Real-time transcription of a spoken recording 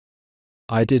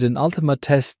I did an ultimate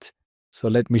test, so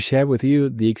let me share with you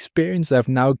the experience I've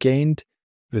now gained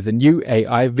with the new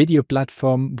AI video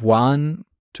platform WAN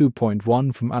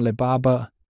 2.1 from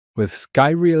Alibaba, with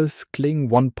SkyReels, Kling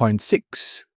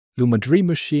 1.6, Luma Dream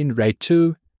Machine, Ray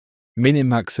 2,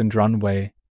 Minimax and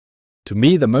Runway. To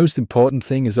me, the most important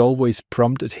thing is always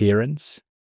prompt adherence,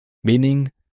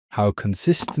 meaning how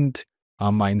consistent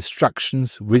are my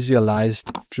instructions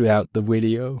visualized throughout the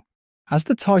video. As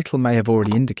the title may have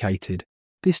already indicated,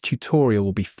 this tutorial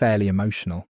will be fairly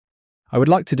emotional. I would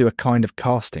like to do a kind of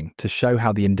casting to show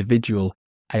how the individual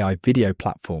AI video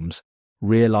platforms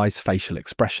realize facial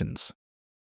expressions.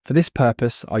 For this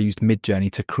purpose, I used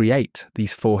Midjourney to create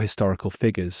these 4 historical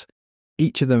figures,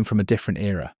 each of them from a different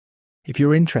era. If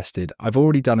you're interested, I've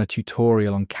already done a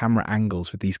tutorial on camera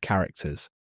angles with these characters.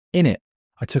 In it,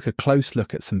 I took a close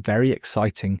look at some very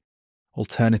exciting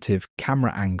alternative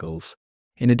camera angles,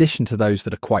 in addition to those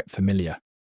that are quite familiar.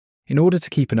 In order to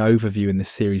keep an overview in this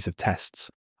series of tests,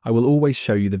 I will always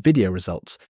show you the video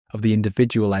results of the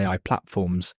individual AI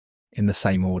platforms in the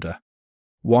same order.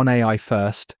 WAN AI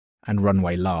first and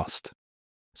Runway last.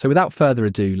 So without further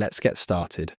ado, let's get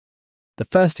started. The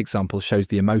first example shows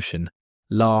the emotion,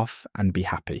 laugh and be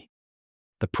happy.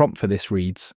 The prompt for this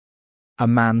reads, "A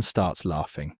man starts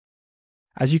laughing."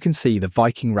 As you can see, the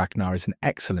Viking Ragnar is an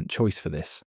excellent choice for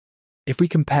this. If we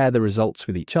compare the results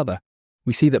with each other,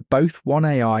 we see that both WAN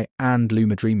AI and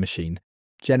Luma Dream Machine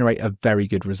generate a very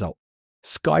good result.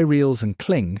 SkyReels and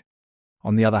Kling,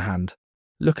 on the other hand,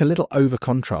 look a little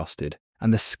over-contrasted,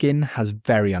 and the skin has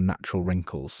very unnatural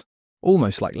wrinkles,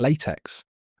 almost like latex.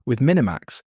 With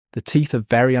Minimax, the teeth are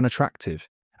very unattractive,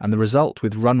 and the result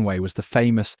with Runway was the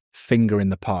famous finger in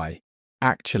the pie.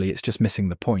 Actually, it's just missing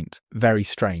the point. Very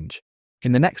strange.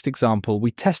 In the next example,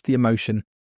 we test the emotion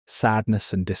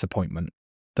sadness and disappointment.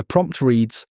 The prompt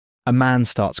reads, "A man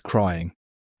starts crying.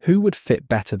 Who would fit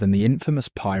better than the infamous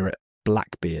pirate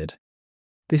Blackbeard?"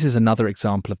 This is another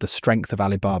example of the strength of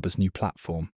Alibaba's new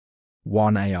platform,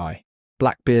 WAN AI.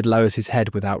 Blackbeard lowers his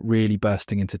head without really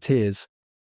bursting into tears.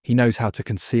 He knows how to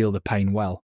conceal the pain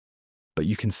well, but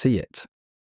you can see it.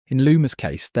 In Luma's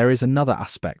case, there is another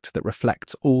aspect that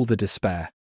reflects all the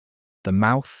despair, the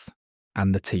mouth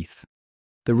and the teeth.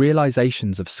 The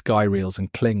realizations of SkyReels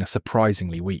and Kling are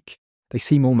surprisingly weak. They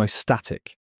seem almost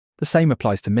static. The same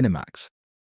applies to Minimax.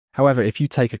 However, if you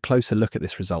take a closer look at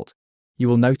this result, you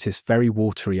will notice very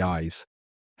watery eyes.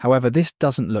 However, this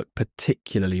doesn't look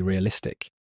particularly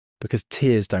realistic, because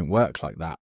tears don't work like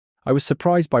that. I was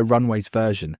surprised by Runway's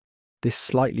version, this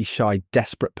slightly shy,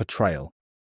 desperate portrayal.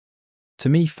 To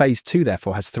me, Phase 2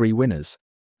 therefore has 3 winners,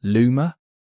 Luma,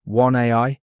 WAN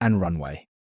AI and Runway.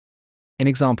 In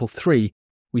example 3,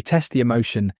 we test the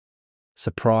emotion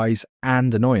surprise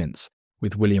and annoyance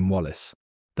with Wallace.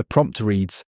 The prompt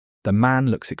reads, "The man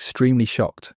looks extremely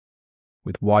shocked,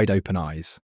 with wide open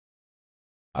eyes."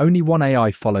 Only WAN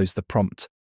AI follows the prompt,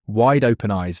 wide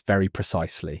open eyes, very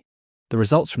precisely. The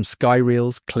results from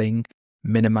SkyReels, Kling,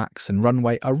 Minimax and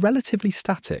Runway are relatively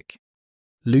static.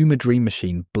 Luma Dream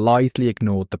Machine blithely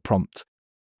ignored the prompt,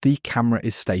 "The camera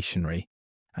is stationary,"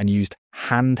 and used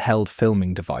handheld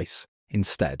filming device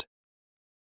instead.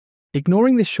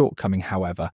 Ignoring this shortcoming,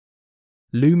 however,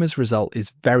 Luma's result is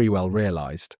very well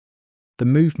realised. The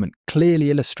movement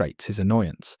clearly illustrates his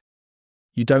annoyance.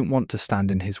 You don't want to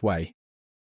stand in his way.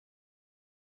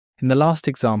 In the last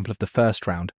example of the first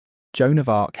round, Joan of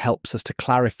Arc helps us to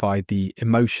clarify the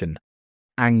emotion,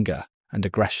 anger and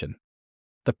aggression.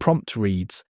 The prompt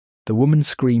reads, "The woman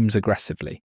screams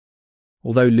aggressively."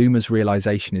 Although Luma's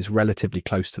realisation is relatively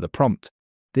close to the prompt,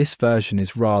 this version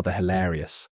is rather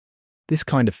hilarious. This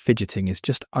kind of fidgeting is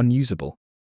just unusable.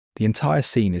 The entire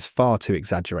scene is far too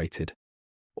exaggerated.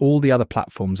 All the other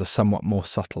platforms are somewhat more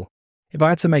subtle. If I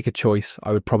had to make a choice,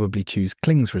 I would probably choose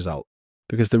Kling's result,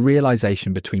 because the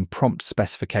realisation between prompt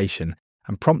specification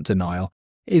and prompt denial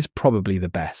is probably the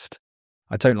best.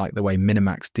 I don't like the way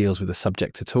Minimax deals with the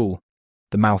subject at all.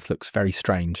 The mouth looks very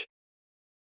strange.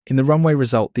 In the Runway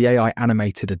result, the AI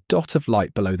animated a dot of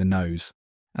light below the nose,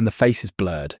 and the face is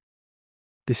blurred.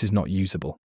 This is not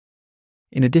usable.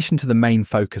 In addition to the main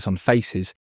focus on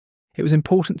faces, it was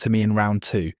important to me in round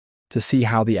 2 to see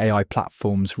how the AI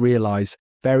platforms realise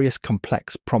various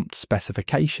complex prompt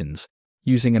specifications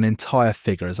using an entire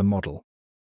figure as a model.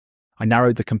 I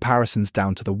narrowed the comparisons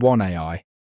down to the WAN AI,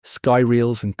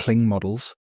 SkyReels and Kling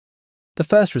models. The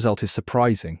first result is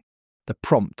surprising. The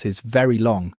prompt is very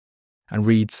long and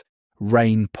reads,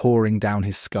 "Rain pouring down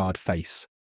his scarred face.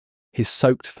 His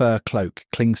soaked fur cloak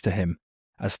clings to him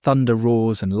as thunder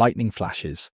roars and lightning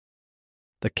flashes.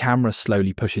 The camera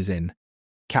slowly pushes in,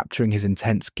 capturing his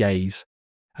intense gaze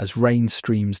as rain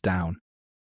streams down.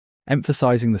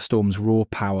 emphasizing the storm's raw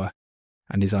power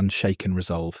and his unshaken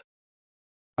resolve.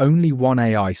 Only one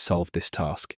AI solved this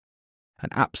task,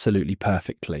 and absolutely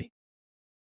perfectly.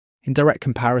 In direct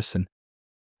comparison,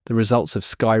 the results of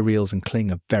SkyReels and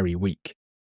Kling are very weak.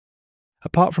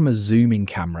 Apart from a zooming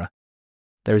camera,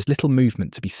 there is little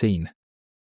movement to be seen.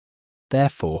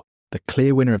 Therefore, the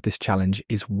clear winner of this challenge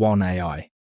is one AI.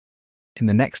 In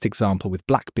the next example with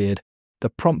Blackbeard, the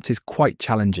prompt is quite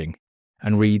challenging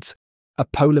and reads, "A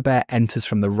polar bear enters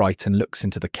from the right and looks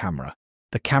into the camera.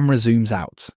 The camera zooms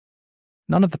out."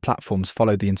 None of the platforms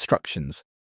follow the instructions,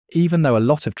 even though a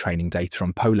lot of training data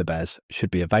on polar bears should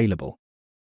be available.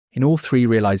 In all three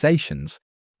realizations,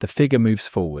 the figure moves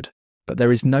forward, but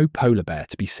there is no polar bear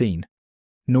to be seen,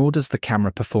 nor does the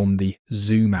camera perform the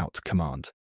zoom out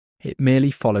command. It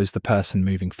merely follows the person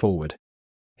moving forward.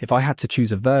 If I had to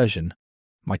choose a version,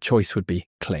 my choice would be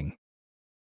Kling.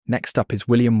 Next up is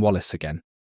William Wallace again.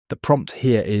 The prompt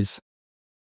here is,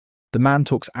 the man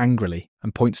talks angrily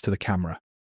and points to the camera.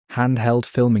 Handheld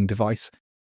filming device.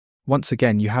 Once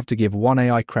again, you have to give one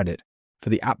AI credit for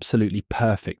the absolutely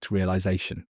perfect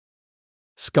realization.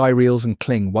 SkyReels and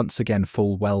Kling once again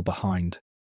fall well behind.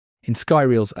 In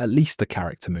SkyReels, at least the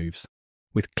character moves.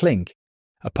 With Kling,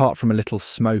 apart from a little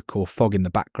smoke or fog in the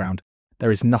background,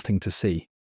 there is nothing to see.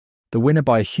 The winner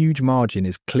by a huge margin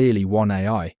is clearly one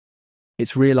AI.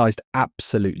 It's realized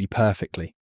absolutely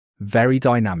perfectly. Very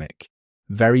dynamic,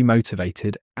 very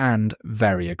motivated, and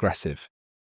very aggressive.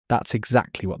 That's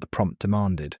exactly what the prompt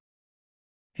demanded.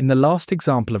 In the last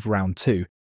example of round 2,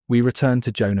 we return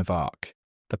to Joan of Arc.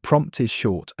 The prompt is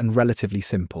short and relatively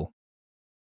simple.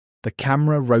 The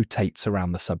camera rotates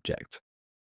around the subject.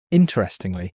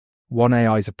 Interestingly, one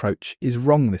AI's approach is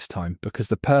wrong this time because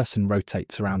the person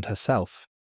rotates around herself.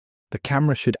 The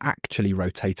camera should actually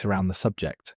rotate around the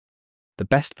subject. The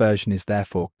best version is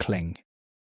therefore Kling.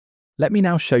 Let me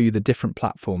now show you the different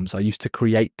platforms I used to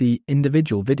create the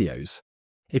individual videos.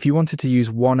 If you wanted to use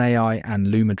one AI and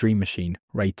Luma Dream Machine,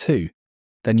 Ray 2,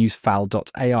 then use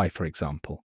Fal.ai for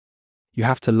example. You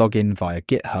have to log in via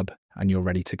GitHub and you're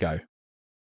ready to go.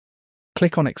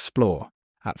 Click on Explore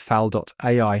at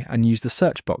Fal.ai and use the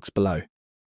search box below.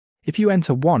 If you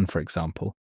enter one, for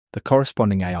example, the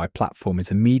corresponding AI platform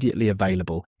is immediately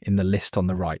available in the list on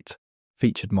the right,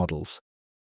 Featured Models.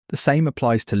 The same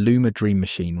applies to Luma Dream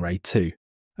Machine Ray 2,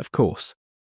 of course.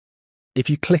 If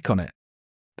you click on it,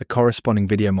 the corresponding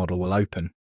video model will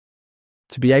open.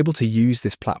 To be able to use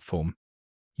this platform,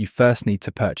 you first need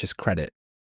to purchase credit.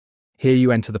 Here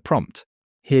you enter the prompt,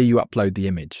 here you upload the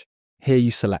image, here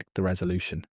you select the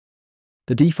resolution.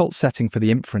 The default setting for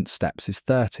the inference steps is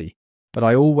 30, but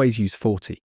I always use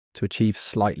 40 to achieve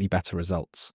slightly better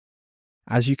results.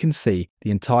 As you can see,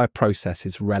 the entire process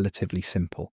is relatively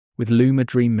simple. With Luma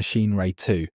Dream Machine Ray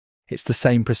 2, it's the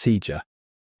same procedure.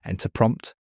 Enter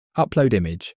prompt, upload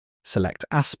image, select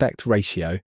aspect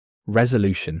ratio,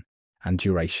 resolution, and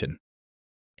duration.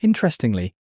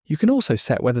 Interestingly, you can also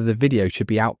set whether the video should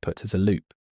be output as a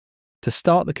loop. To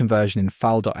start the conversion in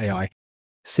Fal.ai,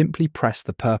 simply press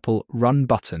the purple Run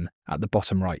button at the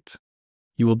bottom right.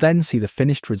 You will then see the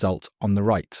finished result on the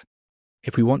right.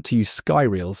 If we want to use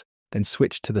SkyReels, then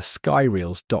switch to the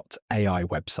SkyReels.ai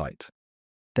website.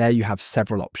 There you have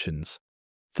several options.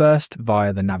 First,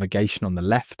 via the navigation on the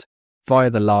left, via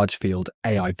the large field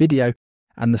AI Video,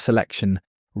 and the selection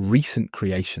Recent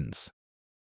Creations.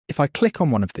 If I click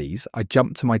on one of these, I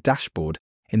jump to my dashboard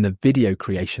in the Video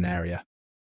Creation area.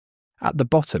 At the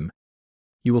bottom,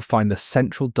 you will find the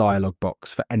central dialog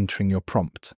box for entering your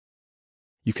prompt.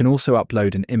 You can also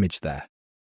upload an image there.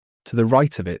 To the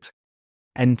right of it,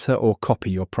 enter or copy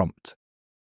your prompt.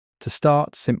 To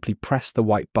start, simply press the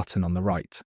white button on the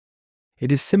right.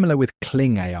 It is similar with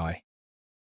Kling AI.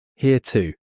 Here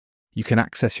too, you can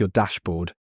access your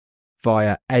dashboard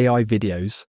via AI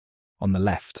Videos on the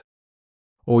left,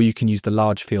 or you can use the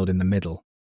large field in the middle.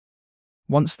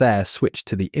 Once there, switch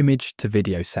to the Image to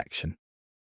Video section.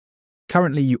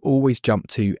 Currently, you always jump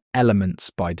to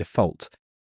Elements by default,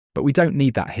 but we don't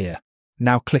need that here.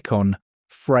 Now click on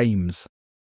Frames.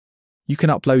 You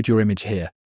can upload your image here,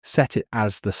 set it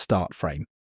as the start frame.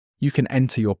 You can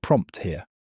enter your prompt here.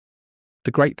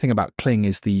 The great thing about Kling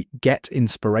is the Get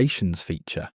Inspirations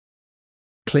feature.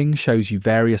 Kling shows you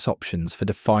various options for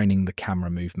defining the camera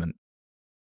movement.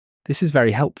 This is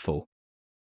very helpful.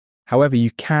 However, you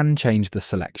can change the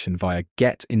selection via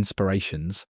Get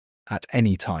Inspirations at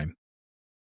any time.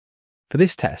 For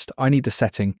this test, I need the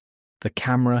setting, the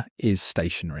camera is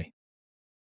stationary.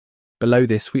 Below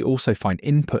this, we also find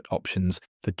input options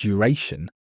for duration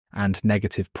and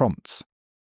negative prompts.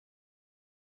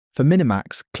 For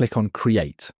Minimax, click on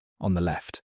Create on the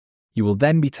left. You will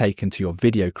then be taken to your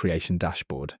video creation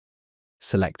dashboard.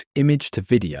 Select Image to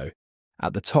Video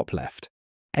at the top left,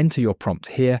 enter your prompt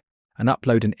here, and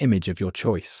upload an image of your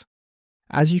choice.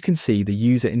 As you can see, the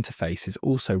user interface is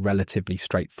also relatively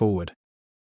straightforward.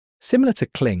 Similar to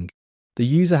Kling, the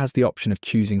user has the option of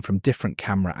choosing from different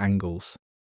camera angles.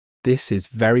 This is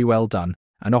very well done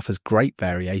and offers great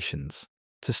variations.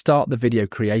 To start the video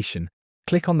creation,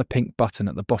 click on the pink button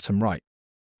at the bottom right,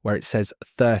 where it says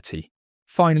 30,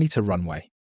 finally to Runway.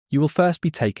 You will first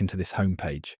be taken to this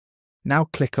homepage. Now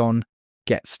click on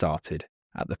Get Started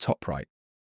at the top right.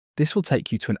 This will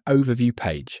take you to an overview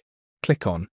page. Click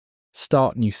on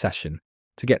Start New Session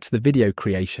to get to the video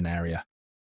creation area.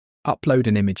 Upload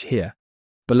an image here.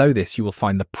 Below this, you will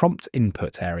find the prompt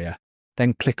input area.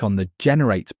 Then click on the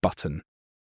Generate button.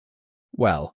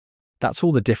 Well, that's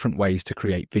all the different ways to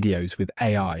create videos with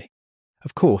AI.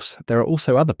 Of course, there are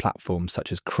also other platforms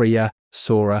such as Krea,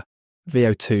 Sora,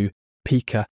 VO2,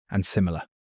 Pika, and similar.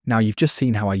 Now you've just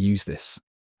seen how I use this.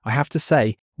 I have to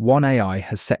say, WAN AI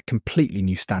has set completely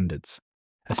new standards,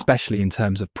 especially in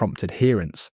terms of prompt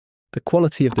adherence. The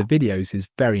quality of the videos is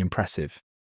very impressive.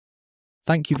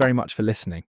 Thank you very much for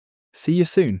listening. See you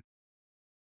soon.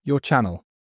 Your channel,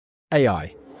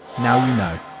 AI, now you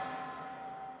know.